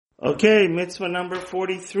Okay, mitzvah number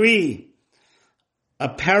 43. A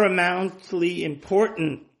paramountly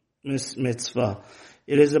important mitzvah.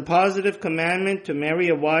 It is a positive commandment to marry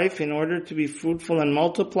a wife in order to be fruitful and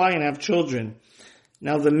multiply and have children.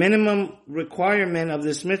 Now the minimum requirement of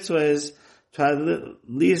this mitzvah is to at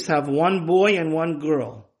least have one boy and one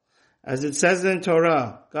girl. As it says in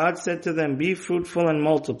Torah, God said to them, be fruitful and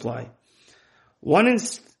multiply. What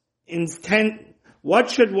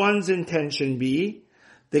should one's intention be?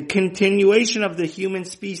 The continuation of the human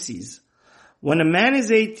species. When a man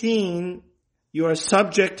is 18, you are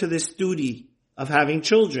subject to this duty of having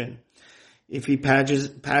children. If he passes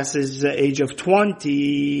the age of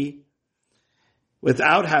 20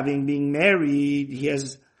 without having been married, he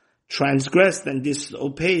has transgressed and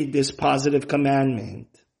disobeyed this positive commandment.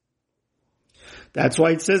 That's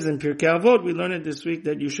why it says in Pirkei Avot, we learned it this week,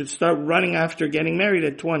 that you should start running after getting married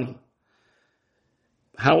at 20.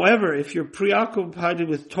 However, if you're preoccupied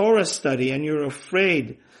with Torah study and you're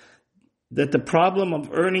afraid that the problem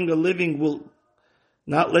of earning a living will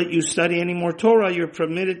not let you study any more Torah, you're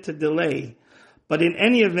permitted to delay. But in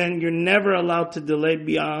any event, you're never allowed to delay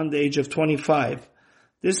beyond the age of 25.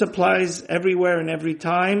 This applies everywhere and every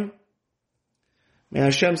time. May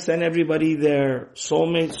Hashem send everybody their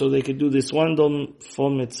soulmates so they could do this wonderful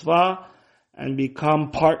mitzvah and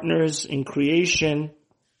become partners in creation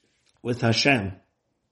with Hashem.